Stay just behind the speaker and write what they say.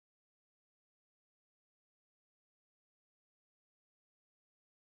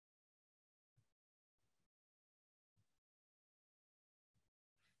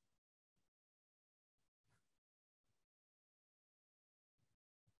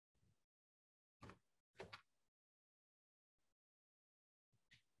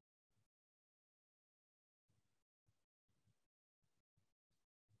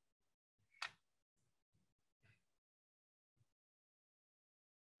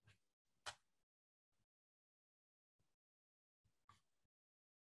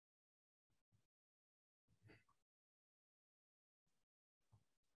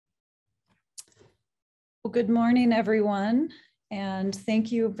Well, good morning, everyone, and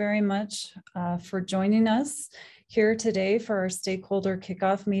thank you very much for joining us here today for our stakeholder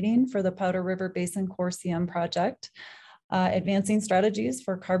kickoff meeting for the Powder River Basin CORE-CM project, advancing strategies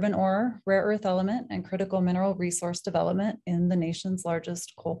for carbon ore, rare earth element, and critical mineral resource development in the nation's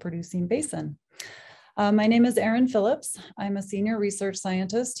largest coal-producing basin. My name is Erin Phillips. I'm a senior research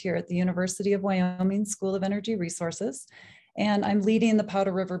scientist here at the University of Wyoming School of Energy Resources, and I'm leading the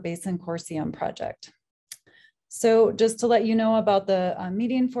Powder River Basin CORE-CM project. So just to let you know about the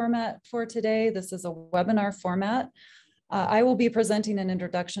meeting format for today, this is a webinar format. I will be presenting an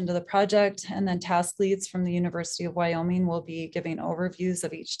introduction to the project, and then task leads from the University of Wyoming will be giving overviews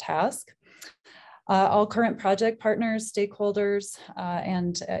of each task. All current project partners, stakeholders,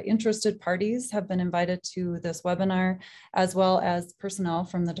 and interested parties have been invited to this webinar, as well as personnel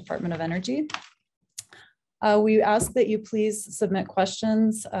from the Department of Energy. We ask that you please submit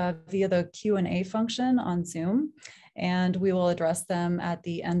questions via the Q&A function on Zoom, and we will address them at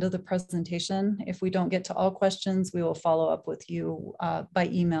the end of the presentation. If we don't get to all questions, we will follow up with you by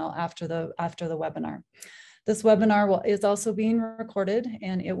email after the webinar. This webinar is also being recorded,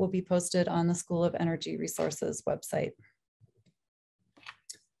 and it will be posted on the School of Energy Resources website.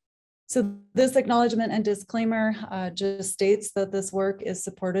 So this acknowledgement and disclaimer just states that this work is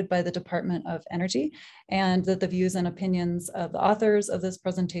supported by the Department of Energy, and that the views and opinions of the authors of this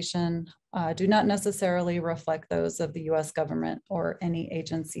presentation do not necessarily reflect those of the U.S. government or any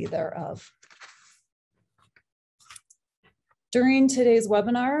agency thereof. During today's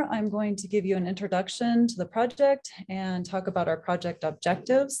webinar, I'm going to give you an introduction to the project and talk about our project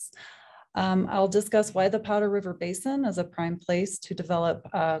objectives. I'll discuss why the Powder River Basin is a prime place to develop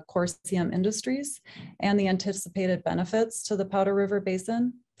CORE-CM industries and the anticipated benefits to the Powder River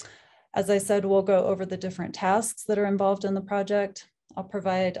Basin. As I said, we'll go over the different tasks that are involved in the project. I'll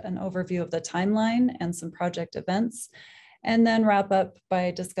provide an overview of the timeline and some project events, and then wrap up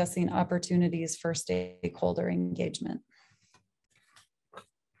by discussing opportunities for stakeholder engagement.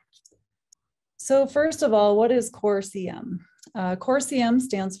 So first of all, what is CORE-CM? CORE-CM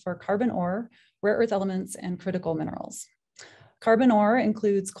stands for carbon ore, rare earth elements, and critical minerals. Carbon ore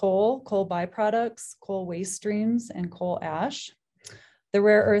includes coal, coal byproducts, coal waste streams, and coal ash. The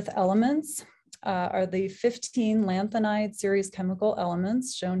rare earth elements are the 15 lanthanide series chemical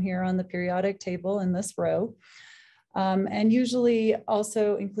elements shown here on the periodic table in this row, and usually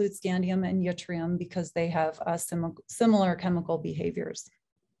also include scandium and yttrium because they have similar chemical behaviors.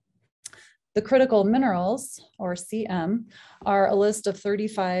 The critical minerals, or CM, are a list of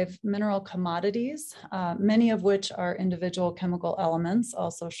 35 mineral commodities, many of which are individual chemical elements,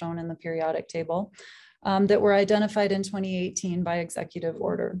 also shown in the periodic table, that were identified in 2018 by executive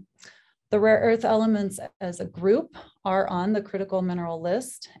order. The rare earth elements as a group are on the critical mineral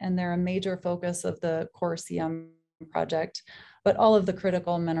list, and they're a major focus of the CORE-CM project, but all of the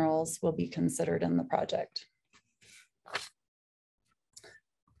critical minerals will be considered in the project.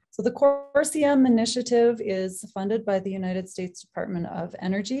 So the CORE-CM initiative is funded by the United States Department of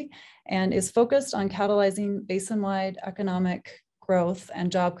Energy and is focused on catalyzing basin-wide economic growth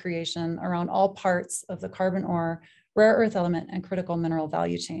and job creation around all parts of the carbon ore, rare earth element, and critical mineral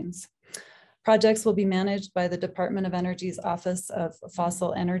value chains. Projects will be managed by the Department of Energy's Office of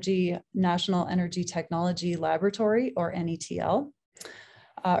Fossil Energy National Energy Technology Laboratory, or NETL.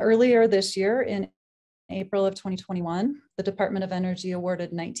 Earlier this year, in April of 2021, the Department of Energy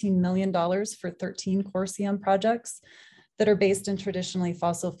awarded $19 million for 13 CORE-CM projects that are based in traditionally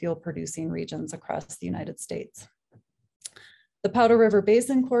fossil fuel producing regions across the United States. The Powder River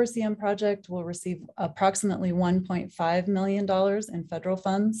Basin CORE-CM project will receive approximately $1.5 million in federal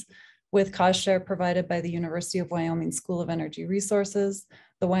funds, with cost share provided by the University of Wyoming School of Energy Resources,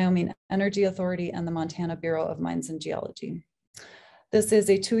 the Wyoming Energy Authority, and the Montana Bureau of Mines and Geology. This is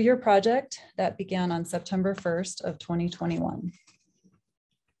a 2-year project that began on September 1st of 2021.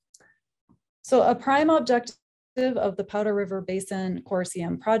 So a prime objective of the Powder River Basin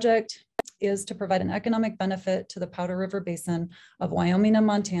CORE-CM project is to provide an economic benefit to the Powder River Basin of Wyoming and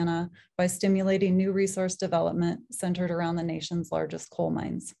Montana by stimulating new resource development centered around the nation's largest coal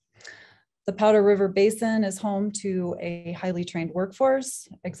mines. The Powder River Basin is home to a highly trained workforce,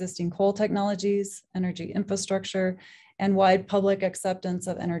 existing coal technologies, energy infrastructure, and wide public acceptance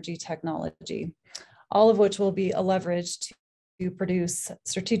of energy technology, all of which will be leveraged to produce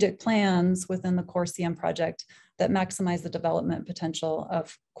strategic plans within the CORE-CM project that maximize the development potential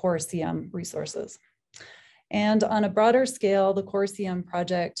of CORE-CM resources. And on a broader scale, the CORE-CM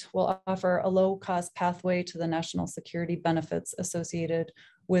project will offer a low-cost pathway to the national security benefits associated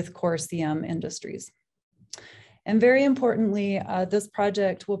with CORE-CM industries. And very importantly, this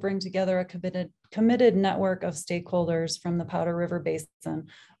project will bring together a committed network of stakeholders from the Powder River Basin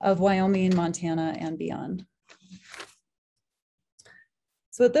of Wyoming, Montana, and beyond.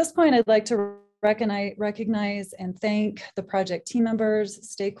 So at this point, I'd like to recognize and thank the project team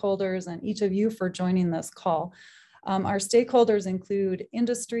members, stakeholders, and each of you for joining this call. Our stakeholders include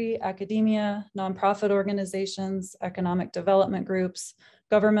industry, academia, nonprofit organizations, economic development groups,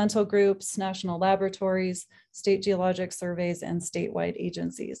 governmental groups, national laboratories, state geologic surveys, and statewide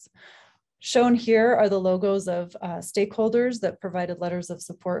agencies. Shown here are the logos of stakeholders that provided letters of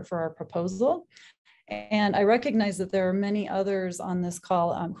support for our proposal. And I recognize that there are many others on this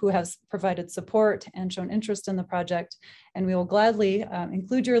call who have provided support and shown interest in the project. And we will gladly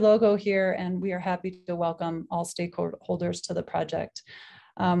include your logo here, and we are happy to welcome all stakeholders to the project.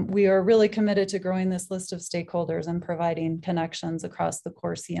 We are really committed to growing this list of stakeholders and providing connections across the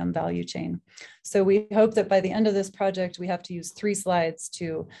CORE-CM value chain. So we hope that by the end of this project, we have to use 3 slides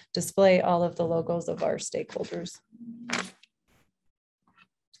to display all of the logos of our stakeholders.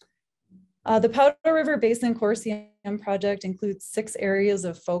 The Powder River Basin CORE-CM project includes 6 areas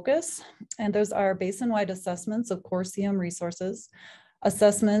of focus, and those are basin-wide assessments of CORE-CM resources,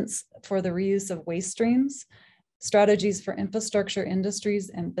 assessments for the reuse of waste streams, strategies for infrastructure, industries,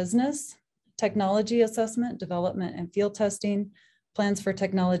 and business, technology assessment, development, and field testing, plans for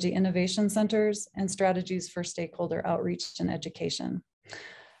technology innovation centers, and strategies for stakeholder outreach and education.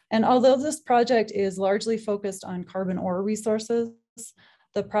 And although this project is largely focused on carbon ore resources,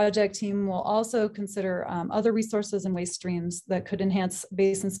 the project team will also consider other resources and waste streams that could enhance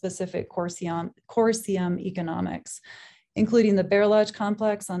basin-specific CORE-CM economics, including the Bear Lodge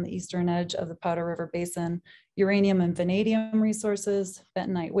complex on the eastern edge of the Powder River Basin, uranium and vanadium resources,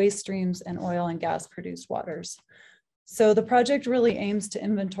 bentonite waste streams, and oil and gas produced waters. So the project really aims to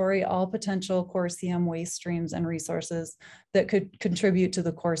inventory all potential CORE-CM waste streams and resources that could contribute to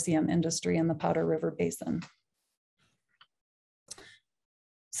the CORE-CM industry in the Powder River Basin.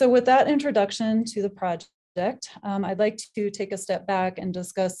 So with that introduction to the project, I'd like to take a step back and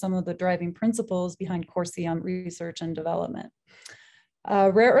discuss some of the driving principles behind CORE-CM research and development.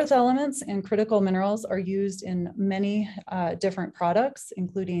 Rare earth elements and critical minerals are used in many different products,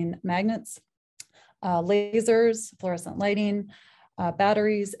 including magnets, lasers, fluorescent lighting,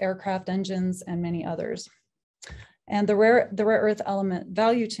 batteries, aircraft engines, and many others. And the rare earth element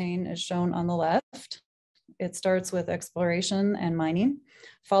value chain is shown on the left. It starts with exploration and mining,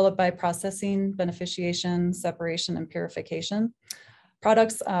 followed by processing, beneficiation, separation, and purification.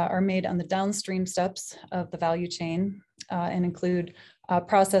 Products are made on the downstream steps of the value chain and include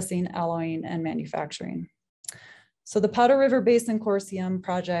processing, alloying, and manufacturing. So the Powder River Basin CORE-CM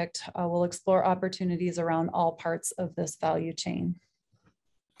project will explore opportunities around all parts of this value chain.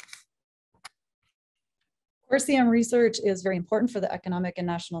 CORE-CM research is very important for the economic and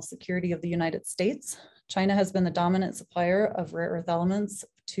national security of the United States. China has been the dominant supplier of rare earth elements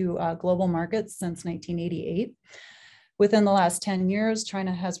to global markets since 1988. Within the last 10 years,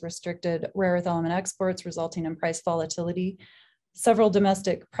 China has restricted rare earth element exports, resulting in price volatility. Several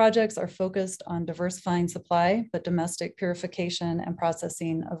domestic projects are focused on diversifying supply, but domestic purification and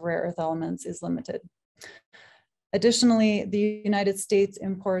processing of rare earth elements is limited. Additionally, the United States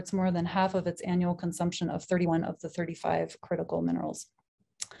imports more than half of its annual consumption of 31 of the 35 critical minerals.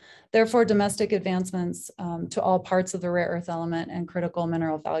 Therefore, domestic advancements to all parts of the rare earth element and critical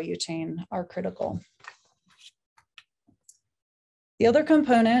mineral value chain are critical. The other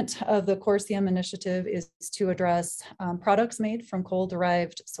component of the CORE-CM initiative is to address products made from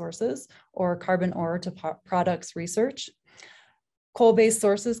coal-derived sources or carbon ore to products research. Coal-based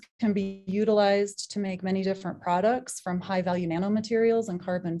sources can be utilized to make many different products, from high-value nanomaterials and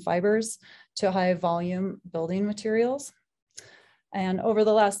carbon fibers to high-volume building materials. And over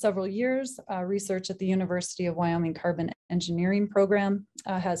the last several years, research at the University of Wyoming Carbon Engineering Program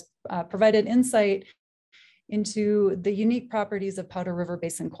has provided insight into the unique properties of Powder River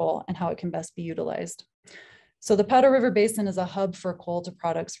Basin coal and how it can best be utilized. So the Powder River Basin is a hub for coal to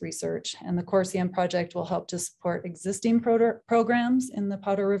products research, and the CORE-CM project will help to support existing programs in the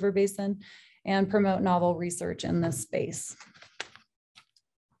Powder River Basin and promote novel research in this space.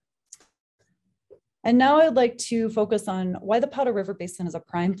 And now I'd like to focus on why the Powder River Basin is a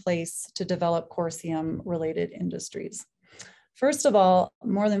prime place to develop CORE-CM related industries. First of all,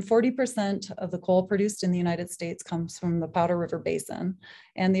 more than 40% of the coal produced in the United States comes from the Powder River Basin,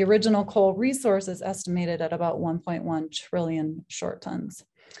 and the original coal resource is estimated at about 1.1 trillion short tons.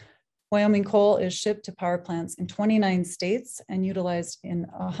 Wyoming coal is shipped to power plants in 29 states and utilized in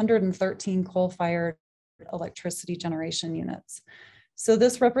 113 coal-fired electricity generation units. So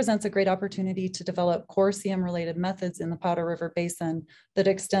this represents a great opportunity to develop CORE-CM related methods in the Powder River Basin that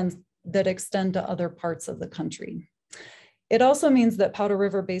extend to other parts of the country. It also means that Powder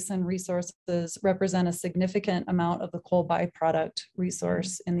River Basin resources represent a significant amount of the coal byproduct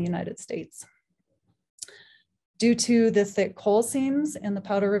resource in the United States. Due to the thick coal seams in the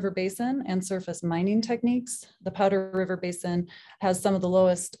Powder River Basin and surface mining techniques, the Powder River Basin has some of the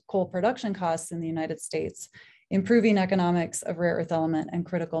lowest coal production costs in the United States, improving economics of rare earth element and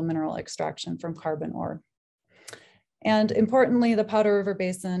critical mineral extraction from carbon ore. And importantly, the Powder River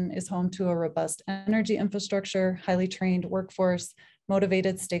Basin is home to a robust energy infrastructure, highly trained workforce,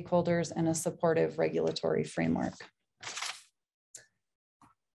 motivated stakeholders, and a supportive regulatory framework.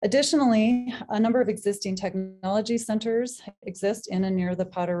 Additionally, a number of existing technology centers exist in and near the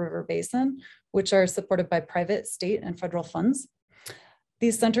Powder River Basin, which are supported by private, state, and federal funds.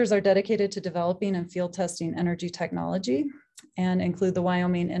 These centers are dedicated to developing and field testing energy technology and include the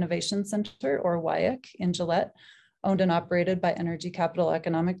Wyoming Innovation Center, or WIAC, in Gillette, owned and operated by Energy Capital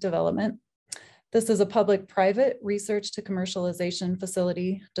Economic Development. This is a public-private research to commercialization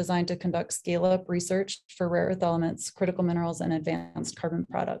facility designed to conduct scale-up research for rare earth elements, critical minerals, and advanced carbon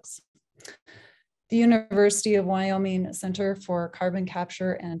products. The University of Wyoming Center for Carbon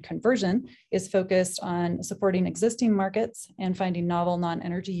Capture and Conversion is focused on supporting existing markets and finding novel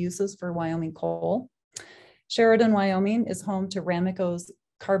non-energy uses for Wyoming coal. Sheridan, Wyoming is home to Ramaco's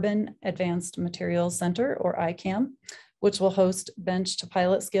Carbon Advanced Materials Center, or ICAM, which will host bench to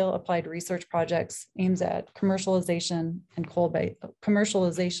pilot scale applied research projects aimed at commercialization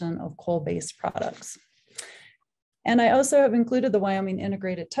of coal-based products. And I also have included the Wyoming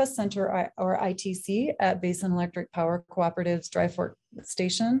Integrated Test Center, or ITC, at Basin Electric Power Cooperative's Dry Fork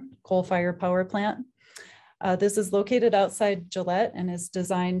Station coal-fired power plant. This is located outside Gillette and is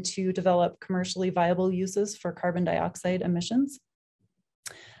designed to develop commercially viable uses for carbon dioxide emissions.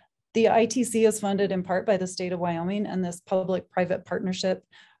 The ITC is funded in part by the state of Wyoming, and this public-private partnership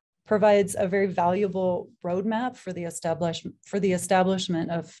provides a very valuable roadmap for the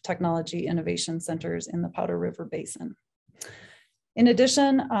establishment of technology innovation centers in the Powder River Basin. In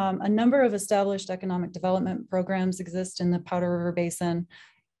addition, a number of established economic development programs exist in the Powder River Basin,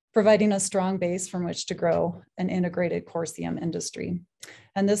 providing a strong base from which to grow an integrated CORE-CM industry.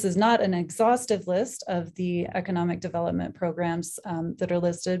 And this is not an exhaustive list of the economic development programs that are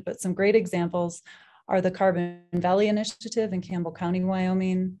listed, but some great examples are the Carbon Valley Initiative in Campbell County,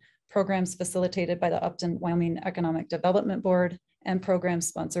 Wyoming, programs facilitated by the Upton Wyoming Economic Development Board, and programs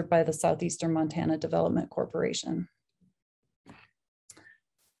sponsored by the Southeastern Montana Development Corporation.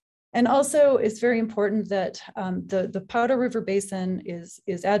 And also, it's very important that the Powder River Basin is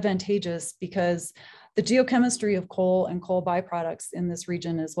advantageous because the geochemistry of coal and coal byproducts in this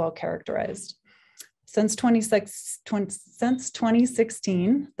region is well characterized. Since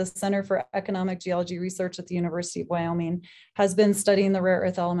 2016, the Center for Economic Geology Research at the University of Wyoming has been studying the rare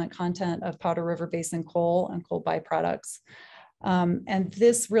earth element content of Powder River Basin coal and coal byproducts. And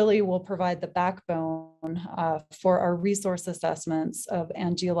this really will provide the backbone for our resource assessments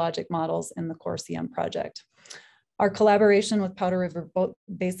and geologic models in the CORE-CM project. Our collaboration with Powder River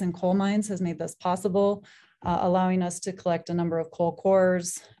Basin coal mines has made this possible, allowing us to collect a number of coal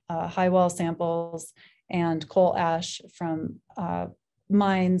cores, high wall samples, and coal ash from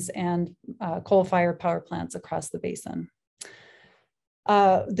mines and coal-fired power plants across the basin.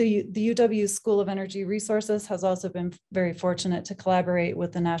 The UW School of Energy Resources has also been very fortunate to collaborate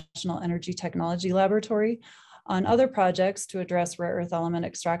with the National Energy Technology Laboratory on other projects to address rare earth element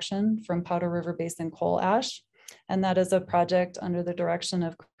extraction from Powder River Basin coal ash. And that is a project under the direction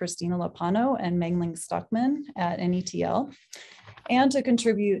of Christina Lapano and Mengling Stockman at NETL, and to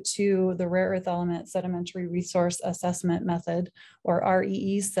contribute to the Rare Earth Element Sedimentary Resource Assessment Method, or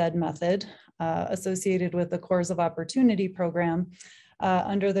REE-SED method, associated with the Cores of Opportunity program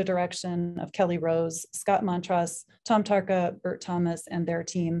under the direction of Kelly Rose, Scott Montross, Tom Tarka, Bert Thomas, and their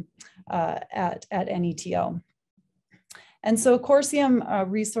team at NETL. And so CORE-CM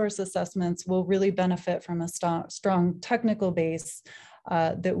resource assessments will really benefit from a strong technical base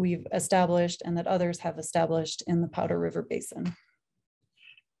that we've established and that others have established in the Powder River Basin.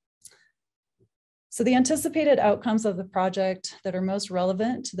 So the anticipated outcomes of the project that are most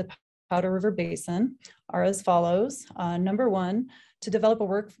relevant to the Powder River Basin are as follows. Number one, to develop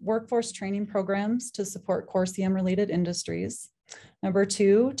a workforce training programs to support CORE-CM related industries. Number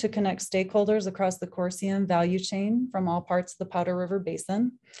two, to connect stakeholders across the CORE-CM value chain from all parts of the Powder River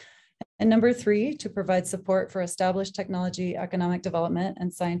Basin. And number three, to provide support for established technology, economic development,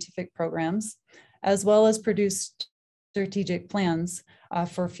 and scientific programs, as well as produce strategic plans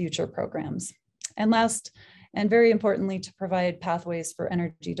for future programs. And last and very importantly, to provide pathways for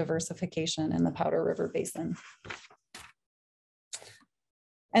energy diversification in the Powder River Basin.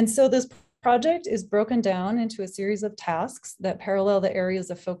 And so this project is broken down into a series of tasks that parallel the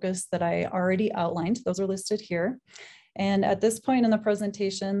areas of focus that I already outlined. Those are listed here. And at this point in the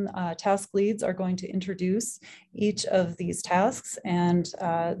presentation, task leads are going to introduce each of these tasks and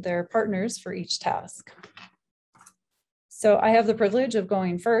their partners for each task. So I have the privilege of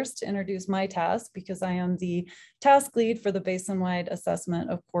going first to introduce my task because I am the task lead for the basin-wide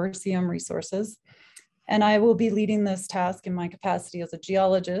assessment of CORE-CM resources. And I will be leading this task in my capacity as a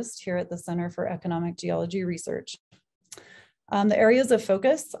geologist here at the Center for Economic Geology Research. The areas of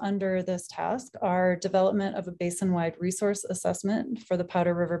focus under this task are development of a basin-wide resource assessment for the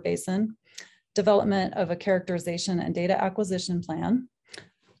Powder River Basin, development of a characterization and data acquisition plan,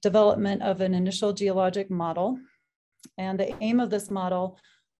 development of an initial geologic model, and the aim of this model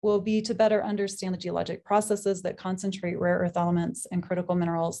will be to better understand the geologic processes that concentrate rare earth elements and critical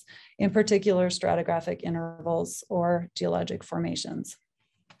minerals, in particular stratigraphic intervals or geologic formations.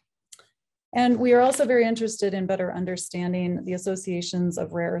 And we are also very interested in better understanding the associations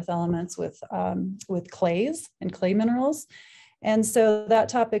of rare earth elements with clays and clay minerals. And so that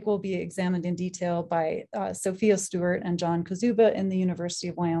topic will be examined in detail by Sophia Stewart and John Kazuba in the University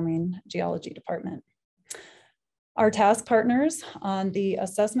of Wyoming Geology Department. Our task partners on the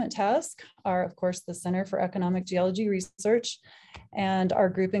assessment task are, of course, the Center for Economic Geology Research, and our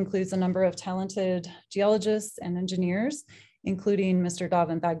group includes a number of talented geologists and engineers, including Mr.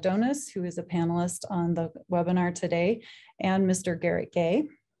 Davin Bagdonis, who is a panelist on the webinar today, and Mr. Garrett Gay.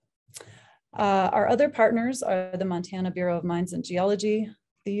 Our other partners are the Montana Bureau of Mines and Geology,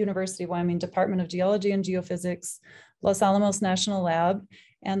 the University of Wyoming Department of Geology and Geophysics, Los Alamos National Lab,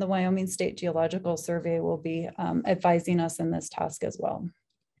 and the Wyoming State Geological Survey will be advising us in this task as well.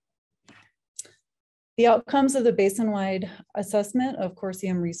 The outcomes of the basin-wide assessment of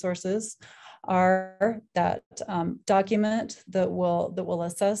CORE-CM resources are that document that will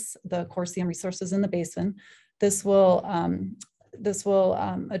assess the CORE-CM resources in the basin. This will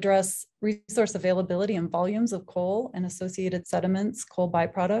address resource availability and volumes of coal and associated sediments, coal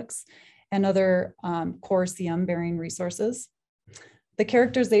byproducts, and other CORE-CM bearing resources. The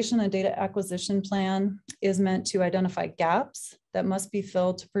characterization and data acquisition plan is meant to identify gaps that must be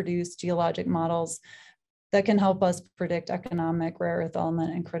filled to produce geologic models that can help us predict economic rare earth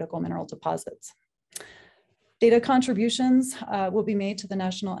element and critical mineral deposits. Data contributions will be made to the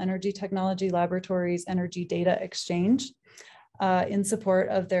National Energy Technology Laboratory's Energy Data Exchange in support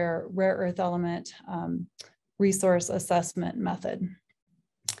of their rare earth element resource assessment method.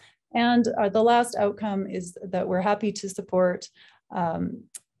 And the last outcome is that we're happy to support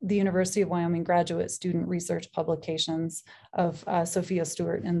the University of Wyoming graduate student research publications of Sophia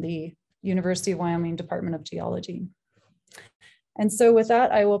Stewart in the University of Wyoming Department of Geology. And so with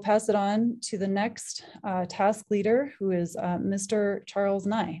that, I will pass it on to the next task leader, who is Mr. Charles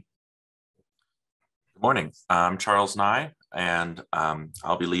Nye. Good morning, I'm Charles Nye, and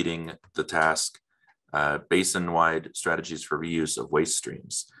I'll be leading the task, Basin-Wide Strategies for Reuse of Waste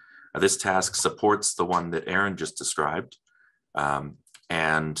Streams. This task supports the one that Aaron just described,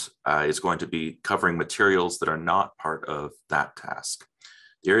 and is going to be covering materials that are not part of that task.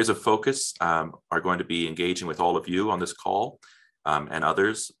 The areas of focus are going to be engaging with all of you on this call and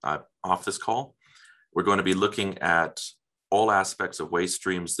others off this call. We're going to be looking at all aspects of waste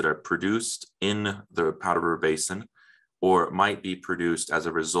streams that are produced in the Powder River Basin or might be produced as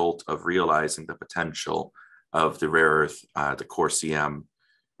a result of realizing the potential of the rare earth, the CORE-CM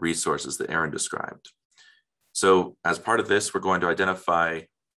resources that Aaron described. So as part of this, we're going to identify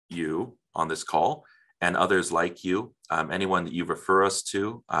you on this call and others like you. Anyone that you refer us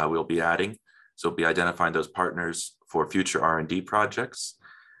to, we'll be adding. So we'll be identifying those partners for future R&D projects.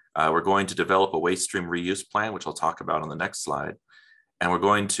 We're going to develop a waste stream reuse plan, which I'll talk about on the next slide. And we're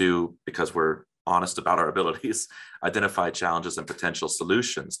going to, because we're honest about our abilities, identify challenges and potential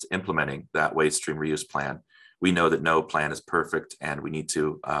solutions to implementing that waste stream reuse plan. We know that no plan is perfect and we need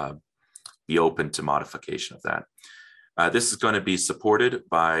to be open to modification of that. This is going to be supported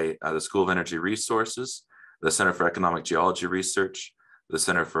by the School of Energy Resources, the Center for Economic Geology Research, the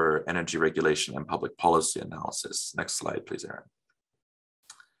Center for Energy Regulation and Public Policy Analysis. Next slide, please, Aaron.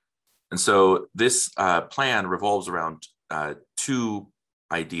 And so this plan revolves around two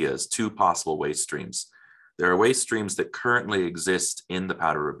ideas, two possible waste streams. There are waste streams that currently exist in the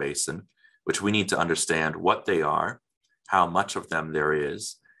Powder River Basin, which we need to understand what they are, how much of them there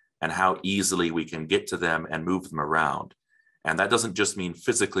is, and how easily we can get to them and move them around. And that doesn't just mean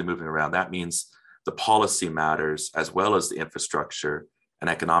physically moving around, that means the policy matters as well as the infrastructure and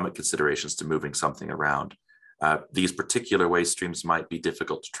economic considerations to moving something around. these particular waste streams might be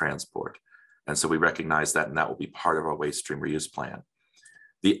difficult to transport. And so we recognize that, and that will be part of our waste stream reuse plan.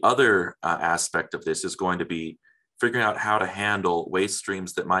 The other aspect of this is going to be figuring out how to handle waste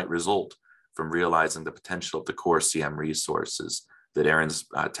streams that might result from realizing the potential of the CORE-CM resources that Aaron's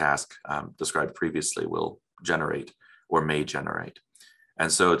task described previously will generate or may generate.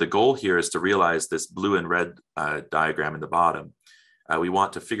 And so the goal here is to realize this blue and red diagram in the bottom. We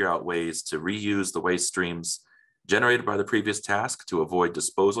want to figure out ways to reuse the waste streams generated by the previous task to avoid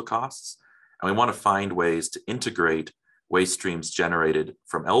disposal costs. And we want to find ways to integrate waste streams generated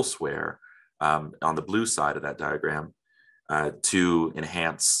from elsewhere on the blue side of that diagram to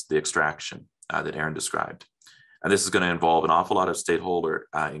enhance the extraction that Aaron described. And this is going to involve an awful lot of stakeholder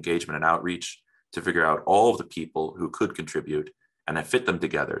engagement and outreach to figure out all of the people who could contribute and then fit them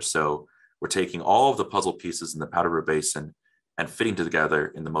together. So we're taking all of the puzzle pieces in the Powder River Basin and fitting together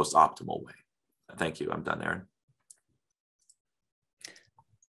in the most optimal way. Thank you. I'm done, Aaron.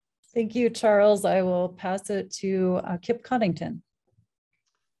 Thank you, Charles. I will pass it to Kip Coddington.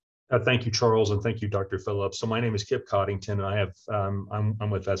 Thank you, Charles, and thank you, Dr. Phillips. So my name is Kip Coddington, and I have I'm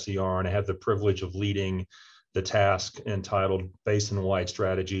with SER, and I have the privilege of leading the task entitled Basin-Wide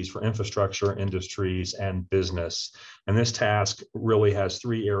Strategies for Infrastructure, Industries, and Business. And this task really has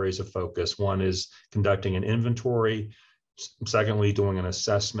three areas of focus. One is conducting an inventory, secondly, doing an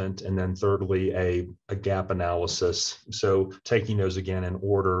assessment, and then thirdly, a gap analysis. So taking those again in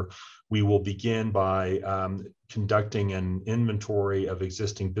order, we will begin by conducting an inventory of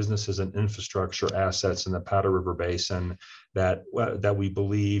existing businesses and infrastructure assets in the Powder River Basin that we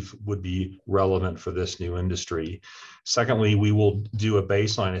believe would be relevant for this new industry. Secondly, we will do a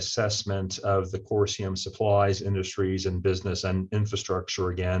baseline assessment of the CORE-CM supplies, industries, and business and infrastructure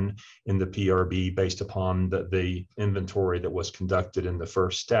again in the PRB based upon the inventory that was conducted in the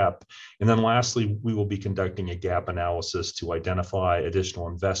first step. And then lastly, we will be conducting a gap analysis to identify additional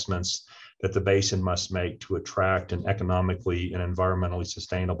investments that the basin must make to attract an economically and environmentally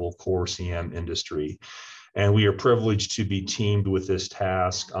sustainable CORE-CM industry. And we are privileged to be teamed with this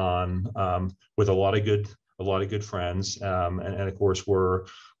task on with a lot of good friends. And of course, we're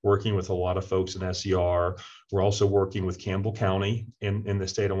working with a lot of folks in SER. We're also working with Campbell County in the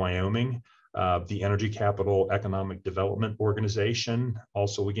state of Wyoming, the Energy Capital Economic Development Organization,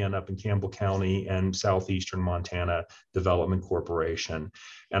 also again up in Campbell County, and Southeastern Montana Development Corporation.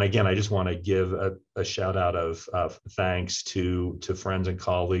 And again, I just want to give a shout out of thanks to friends and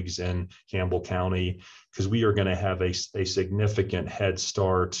colleagues in Campbell County, because we are going to have a significant head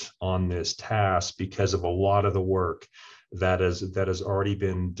start on this task because of a lot of the work that has already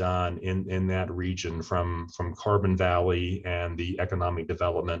been done in that region from Carbon Valley and the economic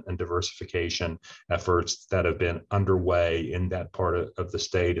development and diversification efforts that have been underway in that part of the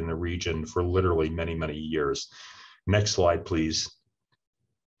state and the region for literally many, many years. Next slide, please.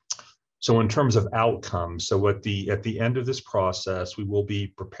 So in terms of outcomes, so at the end of this process, we will be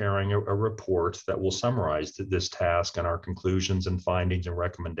preparing a report that will summarize this task and our conclusions and findings and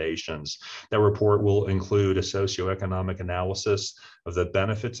recommendations. That report will include a socioeconomic analysis of the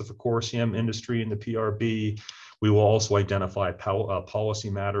benefits of a CORE-CM industry in the PRB. We will also identify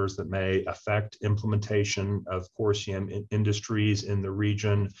policy matters that may affect implementation of CORE-CM industries in the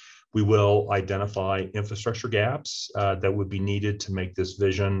region. We will identify infrastructure gaps that would be needed to make this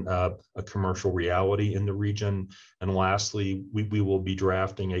vision a commercial reality in the region. And lastly, we will be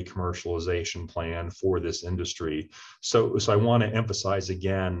drafting a commercialization plan for this industry. So I want to emphasize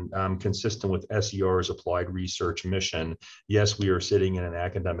again, consistent with SER's applied research mission, yes, we are sitting in an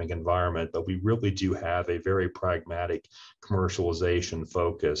academic environment, but we really do have a very pragmatic commercialization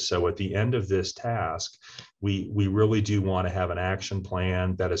focus. So at the end of this task, we really do want to have an action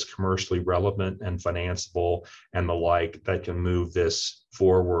plan that is commercially relevant and financeable and the like that can move this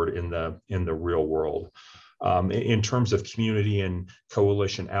forward in the real world. In terms of community and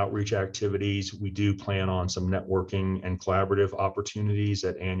coalition outreach activities, we do plan on some networking and collaborative opportunities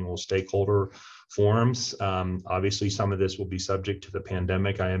at annual stakeholder forums. Obviously, some of this will be subject to the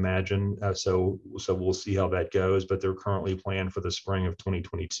pandemic, I imagine. So we'll see how that goes, but they're currently planned for the spring of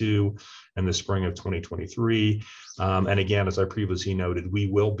 2022 and the spring of 2023. And again, as I previously noted, we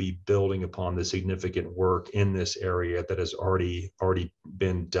will be building upon the significant work in this area that has already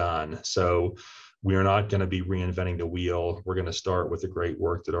been done. So we are not going to be reinventing the wheel. We're going to start with the great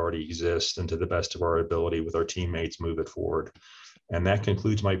work that already exists and to the best of our ability with our teammates move it forward. And that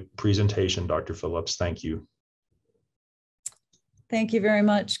concludes my presentation, Dr. Phillips. Thank you. Thank you very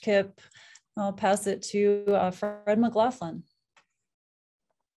much, Kip. I'll pass it to Fred McLaughlin.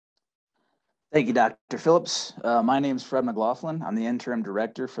 Thank you, Dr. Phillips. My name is Fred McLaughlin. I'm the interim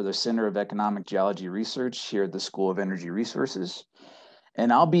director for the Center of Economic Geology Research here at the School of Energy Resources.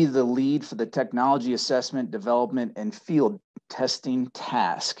 And I'll be the lead for the technology assessment, development, and field testing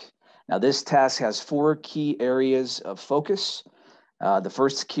task. Now, this task has 4 key areas of focus. The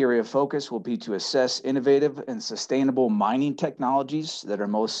first key area of focus will be to assess innovative and sustainable mining technologies that are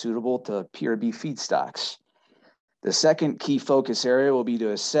most suitable to PRB feedstocks. The second key focus area will be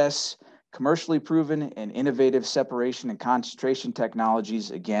to assess commercially proven and innovative separation and concentration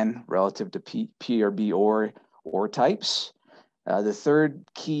technologies, again, relative to PRB ore types. The third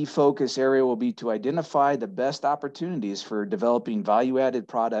key focus area will be to identify the best opportunities for developing value-added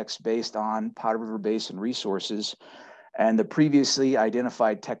products based on Powder River Basin resources and the previously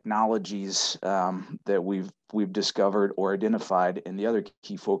identified technologies that we've discovered or identified in the other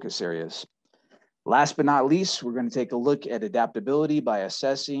key focus areas. Last but not least, we're going to take a look at adaptability by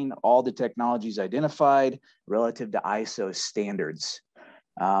assessing all the technologies identified relative to ISO standards.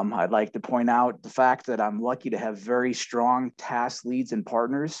 I'd like to point out the fact that I'm lucky to have very strong task leads and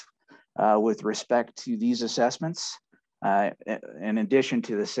partners with respect to these assessments. In addition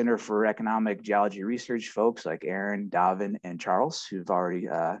to the Center for Economic Geology Research folks like Aaron, Davin, and Charles, who've already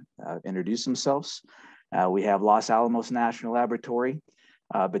introduced themselves. We have Los Alamos National Laboratory,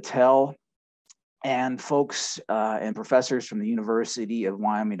 Battelle, and folks and professors from the University of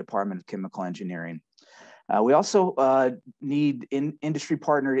Wyoming Department of Chemical Engineering. We also need industry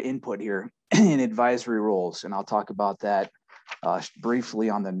partner input here in advisory roles, and I'll talk about that briefly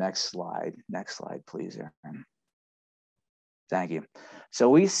on the next slide. Next slide, please, Aaron. Thank you. So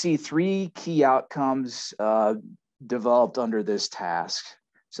we see 3 key outcomes developed under this task.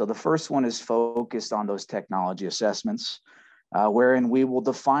 So the first one is focused on those technology assessments. Wherein we will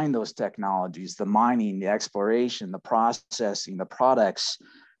define those technologies, the mining, the exploration, the processing, the products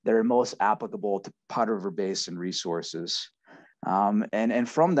that are most applicable to Powder River Basin resources. And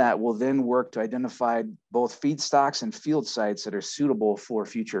from that, we'll then work to identify both feedstocks and field sites that are suitable for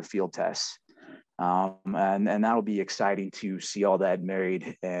future field tests. And that'll be exciting to see all that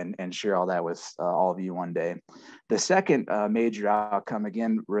married and share all that with all of you one day. The second major outcome,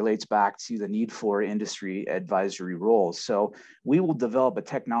 again, relates back to the need for industry advisory roles. So we will develop a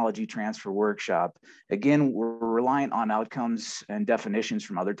technology transfer workshop. Again, we're reliant on outcomes and definitions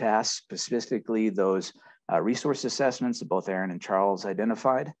from other tasks, specifically those resource assessments that both Aaron and Charles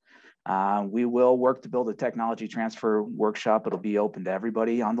identified. We will work to build a technology transfer workshop. It'll be open to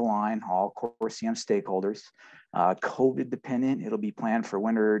everybody on the line, all CORE-CM stakeholders. COVID dependent, it'll be planned for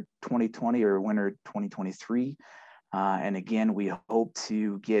winter 2020 or winter 2023. And again, we hope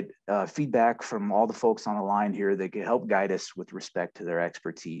to get feedback from all the folks on the line here that can help guide us with respect to their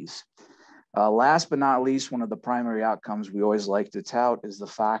expertise. Last but not least, one of the primary outcomes we always like to tout is the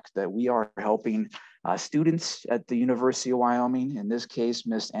fact that we are helping students at the University of Wyoming, in this case,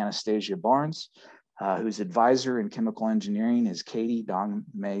 Miss Anastasia Barnes, whose advisor in chemical engineering is Katie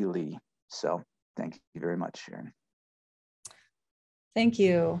Dong-Mei Lee. So thank you very much, Sharon. Thank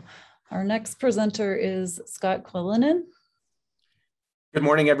you. Our next presenter is Scott Quillinen. Good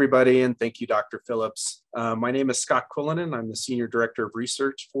morning, everybody, and thank you, Dr. Phillips. My name is Scott Quillinen. I'm the Senior Director of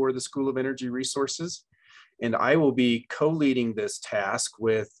Research for the School of Energy Resources, and I will be co-leading this task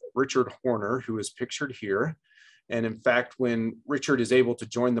with Richard Horner, who is pictured here. And in fact, when Richard is able to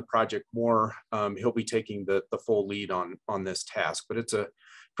join the project more, he'll be taking the full lead on this task. But it's a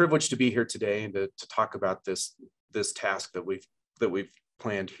privilege to be here today and to talk about this task that we've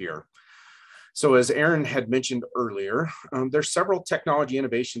planned here. So as Aaron had mentioned earlier, there's several technology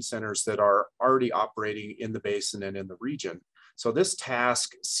innovation centers that are already operating in the basin and in the region. So this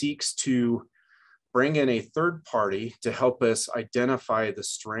task seeks to bring in a third party to help us identify the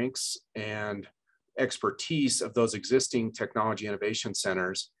strengths and expertise of those existing technology innovation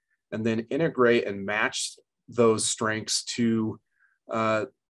centers, and then integrate and match those strengths to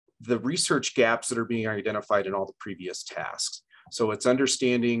the research gaps that are being identified in all the previous tasks. So it's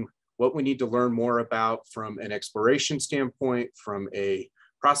understanding what we need to learn more about from an exploration standpoint, from a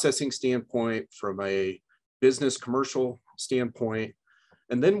processing standpoint, from a business commercial standpoint,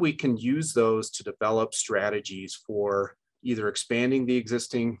 and then we can use those to develop strategies for either expanding the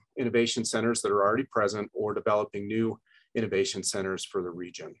existing innovation centers that are already present or developing new innovation centers for the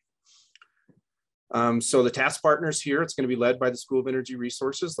region. So the task partners here, it's going to be led by the School of Energy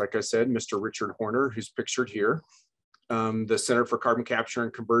Resources. Like I said, Mr. Richard Horner, who's pictured here. The Center for Carbon Capture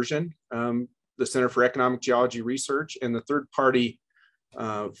and Conversion, the Center for Economic Geology Research, and the third party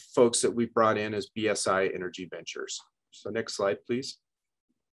folks that we've brought in is BSI Energy Ventures. So next slide, please.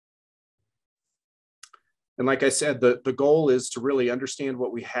 And like I said, the goal is to really understand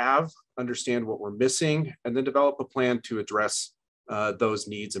what we have, understand what we're missing, and then develop a plan to address those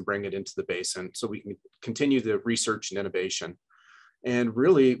needs and bring it into the basin so we can continue the research and innovation. And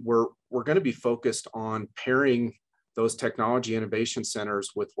really, we're going to be focused on pairing those technology innovation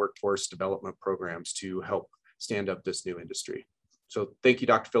centers with workforce development programs to help stand up this new industry. So thank you,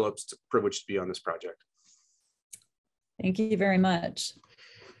 Dr. Phillips. It's a privilege to be on this project. Thank you very much.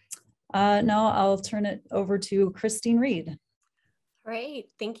 Now I'll turn it over to Christine Reed. Great.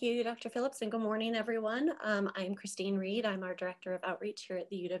 Thank you, Dr. Phillips, and good morning, everyone. I'm Christine Reed. I'm our Director of Outreach here at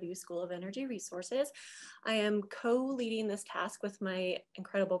the UW School of Energy Resources. I am co-leading this task with my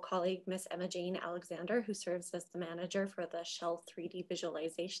incredible colleague, Miss Emma Jane Alexander, who serves as the manager for the Shell 3D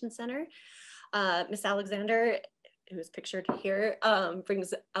Visualization Center. Miss Alexander, who is pictured here,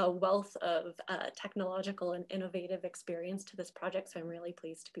 brings a wealth of technological and innovative experience to this project, so I'm really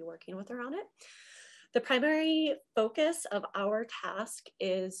pleased to be working with her on it. The primary focus of our task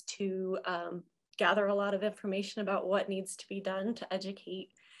is to gather a lot of information about what needs to be done to educate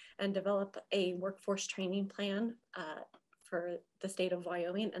and develop a workforce training plan for the state of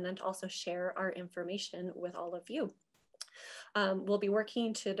Wyoming, and then to also share our information with all of you. We'll be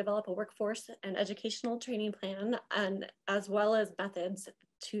working to develop a workforce and educational training plan, and as well as methods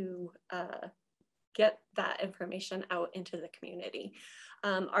to get that information out into the community.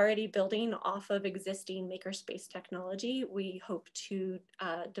 Already building off of existing makerspace technology, we hope to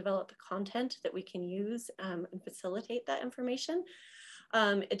develop content that we can use and facilitate that information.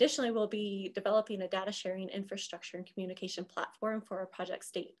 Additionally, we'll be developing a data sharing infrastructure and communication platform for our project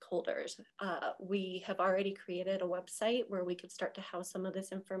stakeholders. We have already created a website where we could start to house some of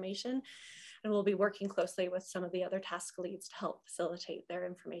this information, and we'll be working closely with some of the other task leads to help facilitate their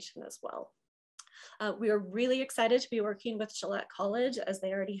information as well. We are really excited to be working with Gillette College, as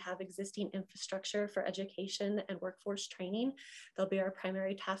they already have existing infrastructure for education and workforce training. They'll be our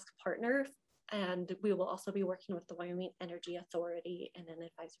primary task partner, and we will also be working with the Wyoming Energy Authority in an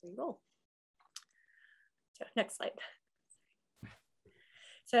advisory role. So next slide.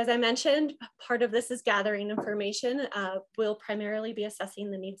 So as I mentioned, part of this is gathering information. We'll primarily be assessing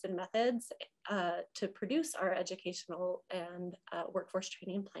the needs and methods to produce our educational and workforce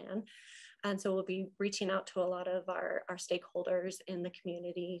training plan. And so we'll be reaching out to a lot of our stakeholders in the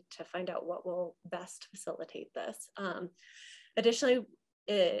community to find out what will best facilitate this. Additionally,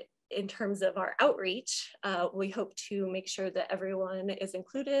 in terms of our outreach, we hope to make sure that everyone is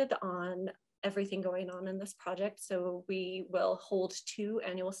included on everything going on in this project. So we will hold 2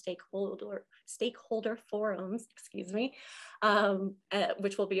 annual stakeholder forums, excuse me,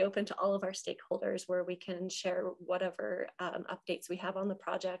 which will be open to all of our stakeholders, where we can share whatever updates we have on the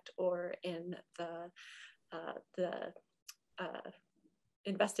project or in the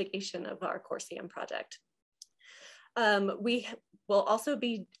investigation of our CORE-CM project. We will also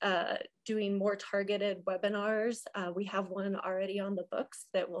be doing more targeted webinars. We have one already on the books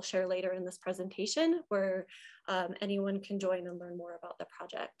that we'll share later in this presentation, where anyone can join and learn more about the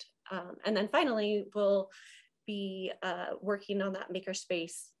project. And then finally, we'll be working on that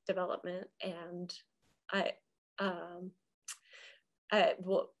makerspace development, and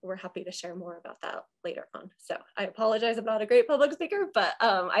we're happy to share more about that later on. So I apologize, I'm not a great public speaker, but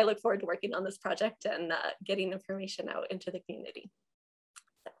I look forward to working on this project and getting information out into the community.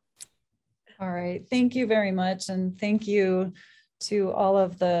 So. All right, thank you very much. And thank you to all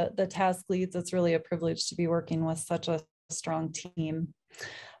of the task leads. It's really a privilege to be working with such a strong team.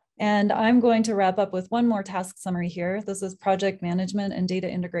 And I'm going to wrap up with one more task summary here. This is project management and data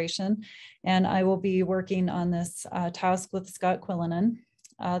integration. And I will be working on this task with Scott Quillinan.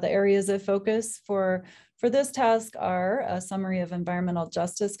 The areas of focus for this task are a summary of environmental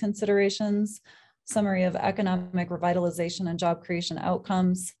justice considerations, summary of economic revitalization and job creation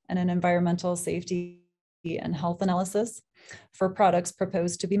outcomes, and an environmental safety and health analysis for products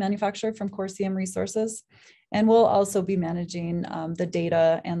proposed to be manufactured from CORE-CM resources. And we'll also be managing the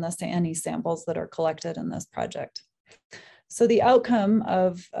data and any samples that are collected in this project. So the outcome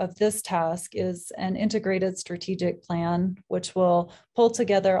of this task is an integrated strategic plan, which will pull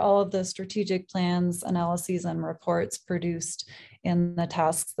together all of the strategic plans, analyses, and reports produced in the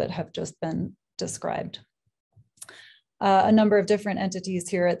tasks that have just been described. A number of different entities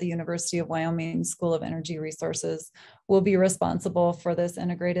here at the University of Wyoming School of Energy Resources will be responsible for this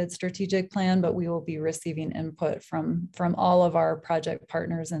integrated strategic plan, but we will be receiving input from all of our project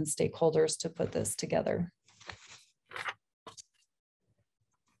partners and stakeholders to put this together.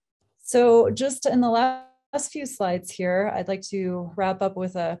 So just in the last few slides here, I'd like to wrap up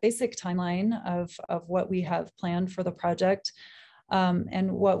with a basic timeline of what we have planned for the project.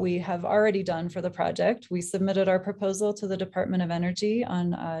 And what we have already done for the project, we submitted our proposal to the Department of Energy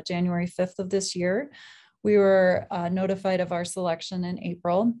on January 5th of this year. We were notified of our selection in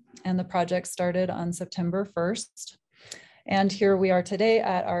April, and the project started on September 1st. And here we are today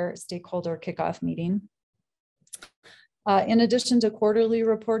at our stakeholder kickoff meeting. In addition to quarterly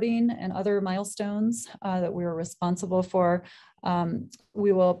reporting and other milestones that we are responsible for,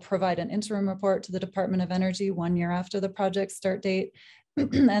 we will provide an interim report to the Department of Energy 1 year after the project start date,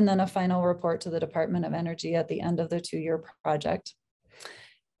 and then a final report to the Department of Energy at the end of the 2-year project.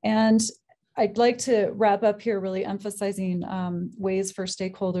 And I'd like to wrap up here really emphasizing ways for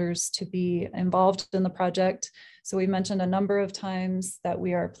stakeholders to be involved in the project. So we mentioned a number of times that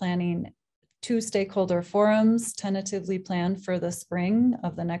we are planning 2 stakeholder forums tentatively planned for the spring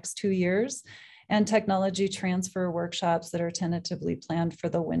of the next 2 years, and technology transfer workshops that are tentatively planned for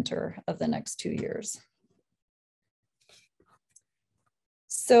the winter of the next 2 years.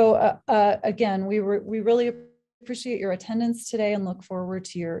 So again, we really appreciate your attendance today and look forward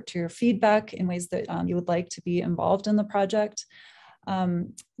to your feedback in ways that you would like to be involved in the project.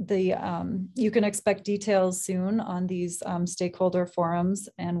 You can expect details soon on these stakeholder forums,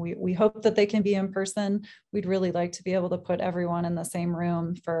 and we hope that they can be in person. We'd really like to be able to put everyone in the same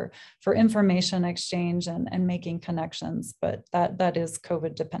room for information exchange and making connections, but that is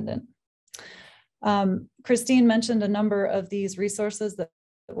COVID dependent. Christine mentioned a number of these resources that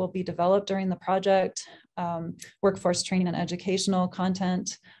will be developed during the project: workforce training and educational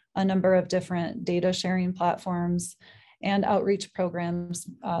content, a number of different data sharing platforms, and outreach programs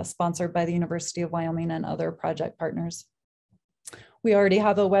sponsored by the University of Wyoming and other project partners. We already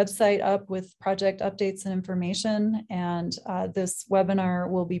have a website up with project updates and information, and this webinar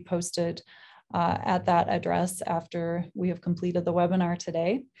will be posted at that address after we have completed the webinar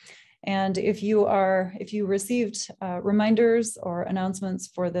today. And if you received reminders or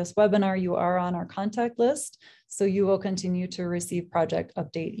announcements for this webinar, you are on our contact list, so you will continue to receive project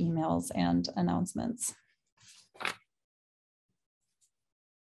update emails and announcements.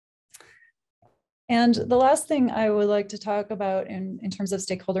 And the last thing I would like to talk about in terms of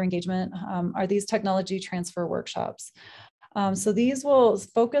stakeholder engagement are these technology transfer workshops. So these will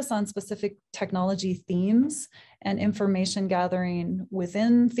focus on specific technology themes and information gathering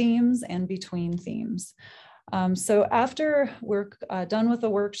within themes and between themes. So after we're done with the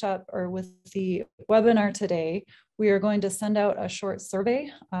workshop or with the webinar today, we are going to send out a short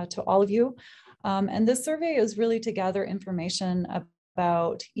survey to all of you. And this survey is really to gather information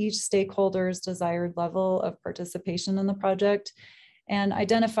about each stakeholder's desired level of participation in the project and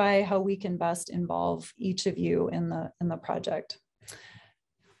identify how we can best involve each of you in the project.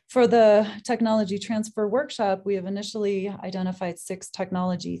 For the technology transfer workshop, we have initially identified 6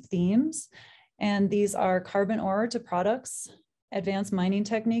 technology themes, and these are carbon ore to products, advanced mining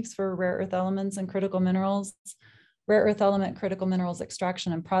techniques for rare earth elements and critical minerals, rare earth element critical minerals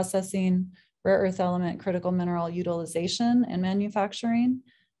extraction and processing, rare earth element critical mineral utilization and manufacturing,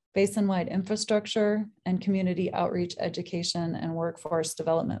 basin-wide infrastructure, and community outreach, education, and workforce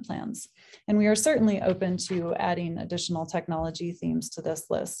development plans. And we are certainly open to adding additional technology themes to this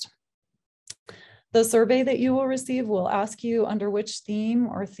list. The survey that you will receive will ask you under which theme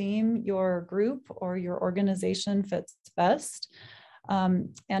your group or your organization fits best.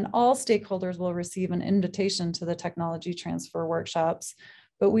 And all stakeholders will receive an invitation to the technology transfer workshops.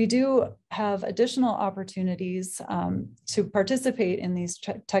 But we do have additional opportunities to participate in these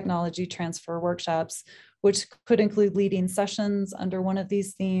technology transfer workshops, which could include leading sessions under one of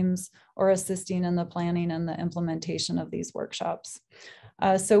these themes or assisting in the planning and the implementation of these workshops.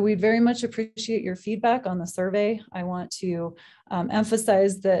 So we very much appreciate your feedback on the survey. I want to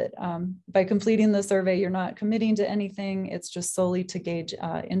emphasize that by completing the survey, you're not committing to anything. It's just solely to gauge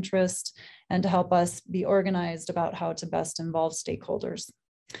interest and to help us be organized about how to best involve stakeholders.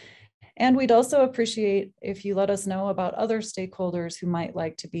 And we'd also appreciate if you let us know about other stakeholders who might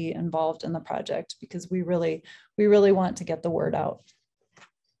like to be involved in the project, because we really want to get the word out.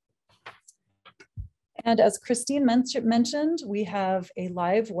 And as Christine mentioned, we have a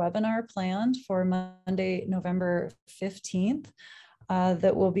live webinar planned for Monday, November 15th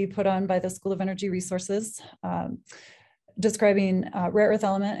that will be put on by the School of Energy Resources, describing rare earth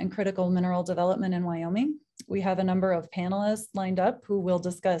element and critical mineral development in Wyoming. We have a number of panelists lined up who will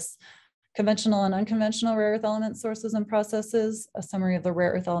discuss conventional and unconventional rare earth element sources and processes, a summary of the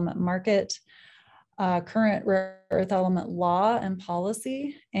rare earth element market, current rare earth element law and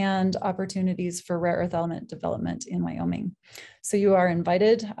policy, and opportunities for rare earth element development in Wyoming. So you are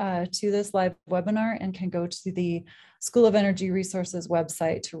invited to this live webinar and can go to the School of Energy Resources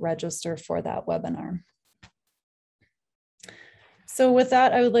website to register for that webinar. So with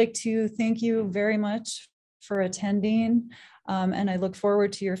that, I would like to thank you very much for attending. And I look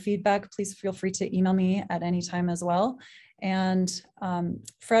forward to your feedback. Please feel free to email me at any time as well. And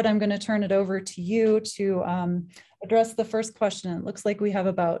Fred, I'm going to turn it over to you to address the first question. It looks like we have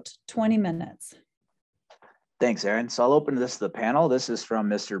about 20 minutes. Thanks, Aaron. So I'll open this to the panel. This is from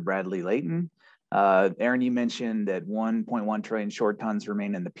Mr. Bradley Layton. Aaron, you mentioned that 1.1 trillion short tons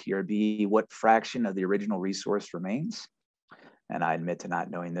remain in the PRB. What fraction of the original resource remains? And I admit to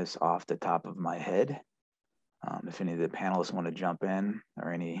not knowing this off the top of my head. If any of the panelists want to jump in,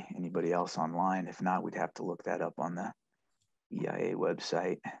 or anybody else online. If not, we'd have to look that up on the EIA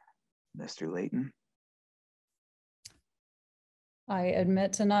website. Mr. Layton. I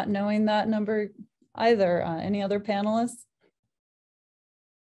admit to not knowing that number either. Any other panelists?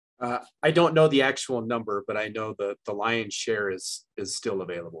 I don't know the actual number, but I know the lion's share is still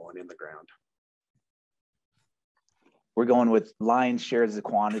available and in the ground. We're going with lion's share as the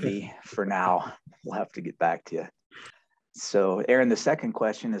quantity for now. We'll have to get back to you. So Aaron, the second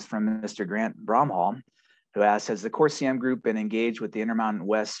question is from Mr. Grant Bromhall, who asks, has the CORE-CM group been engaged with the Intermountain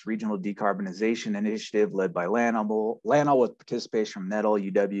West Regional Decarbonization Initiative led by LANL with participation from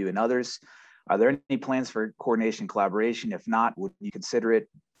NETL, UW, and others? Are there any plans for coordination collaboration? If not, would you consider it?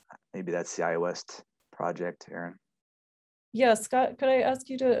 Maybe that's the Iowa West project, Aaron. Yeah, Scott, could I ask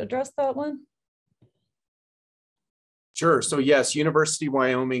you to address that one? Sure. So yes, University of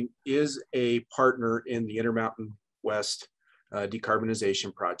Wyoming is a partner in the Intermountain West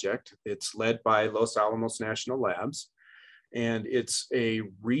decarbonization project. It's led by Los Alamos National Labs, and it's a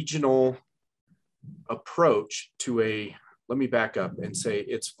regional approach to let me back up and say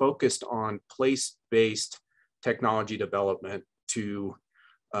it's focused on place-based technology development to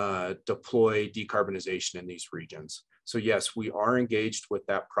deploy decarbonization in these regions. So yes, we are engaged with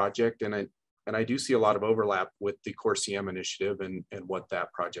that project, and I do see a lot of overlap with the CORE-CM initiative and what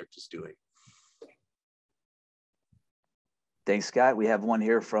that project is doing. Thanks, Scott. We have one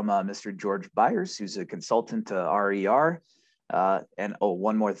here from Mr. George Byers, who's a consultant to RER. And oh,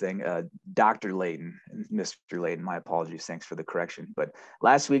 one more thing, Dr. Layton, Mr. Layton, my apologies, thanks for the correction. But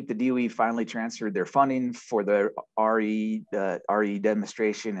last week, the DOE finally transferred their funding for the RE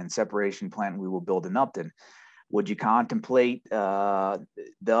demonstration and separation plant we will build in Upton. Would you contemplate the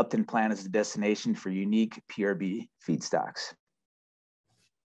Upton plant as a destination for unique PRB feedstocks?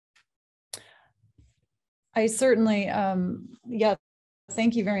 I certainly, yeah,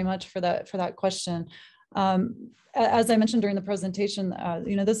 thank you very much for that question. As I mentioned during the presentation,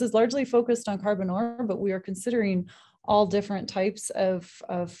 this is largely focused on carbon ore, but we are considering all different types of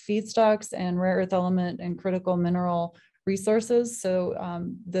feedstocks and rare earth element and critical mineral resources. So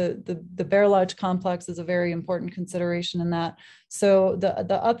the Bear Lodge complex is a very important consideration in that. So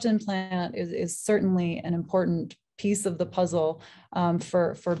the Upton plant is certainly an important piece of the puzzle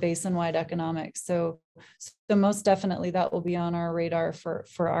for basin-wide economics. So most definitely that will be on our radar for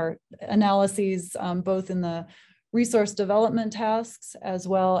our analyses, both in the resource development tasks as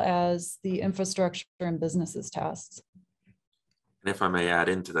well as the infrastructure and businesses tasks. And if I may add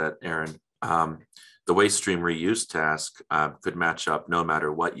into that, Aaron, the waste stream reuse task could match up no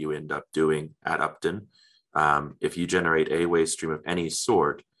matter what you end up doing at Upton. If you generate a waste stream of any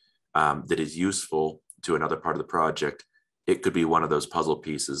sort that is useful to another part of the project, it could be one of those puzzle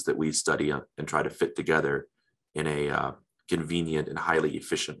pieces that we study and try to fit together in a convenient and highly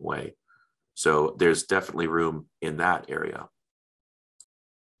efficient way. So there's definitely room in that area.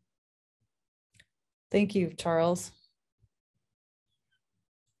 Thank you, Charles.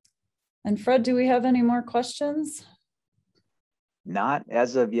 And Fred, do we have any more questions? Not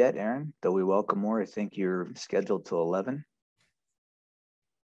as of yet, Aaron, though we welcome more. I think you're scheduled till 11.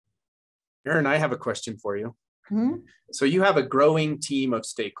 Aaron, I have a question for you. Mm-hmm. So you have a growing team of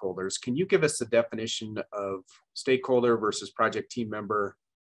stakeholders. Can you give us a definition of stakeholder versus project team member,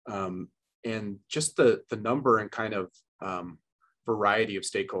 and just the number and kind of variety of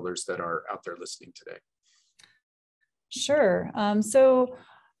stakeholders that are out there listening today? Sure.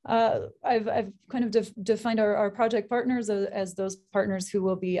 I've kind of defined our project partners as those partners who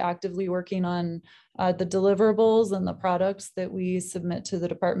will be actively working on the deliverables and the products that we submit to the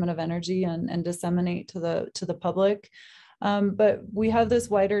Department of Energy and disseminate to the public. But we have this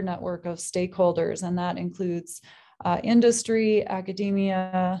wider network of stakeholders, and that includes industry,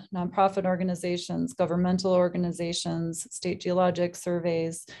 academia, nonprofit organizations, governmental organizations, state geologic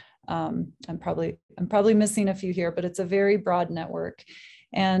surveys. I'm probably missing a few here, but it's a very broad network.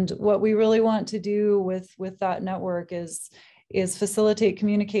 And what we really want to do with that network is is facilitate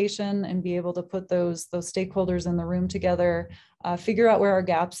communication and be able to put those stakeholders in the room together, figure out where our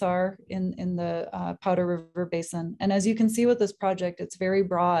gaps are in the Powder River Basin. And as you can see with this project, it's very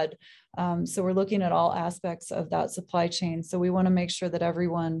broad. So we're looking at all aspects of that supply chain. So we want to make sure that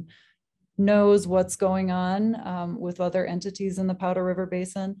everyone knows what's going on with other entities in the Powder River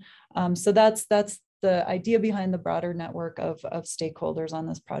Basin. So that's the idea behind the broader network of stakeholders on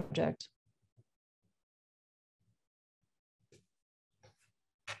this project.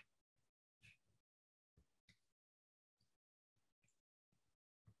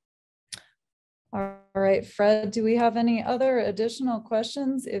 All right, Fred, do we have any other additional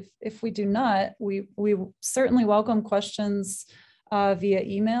questions? If we do not, we certainly welcome questions via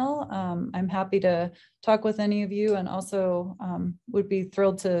email. I'm happy to talk with any of you, and also would be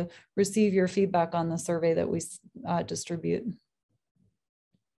thrilled to receive your feedback on the survey that we distribute.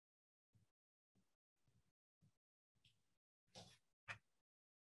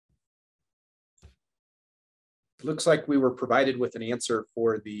 It looks like we were provided with an answer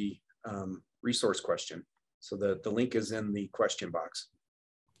for the resource question. So the link is in the question box.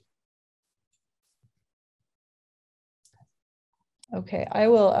 Okay, I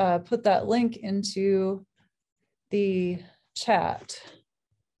will put that link into the chat.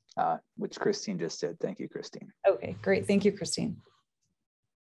 Which Christine just did. Thank you, Christine. Okay, great. Thank you, Christine.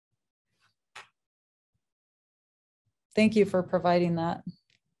 Thank you for providing that.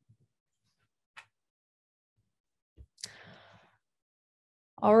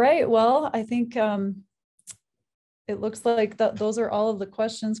 All right, well, I think it looks like those are all of the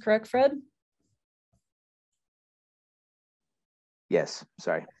questions, correct, Fred? Yes,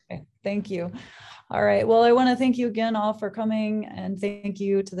 sorry. Okay, thank you. All right, well, I want to thank you again all for coming, and thank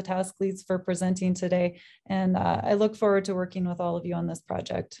you to the task leads for presenting today. And I look forward to working with all of you on this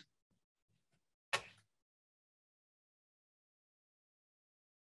project.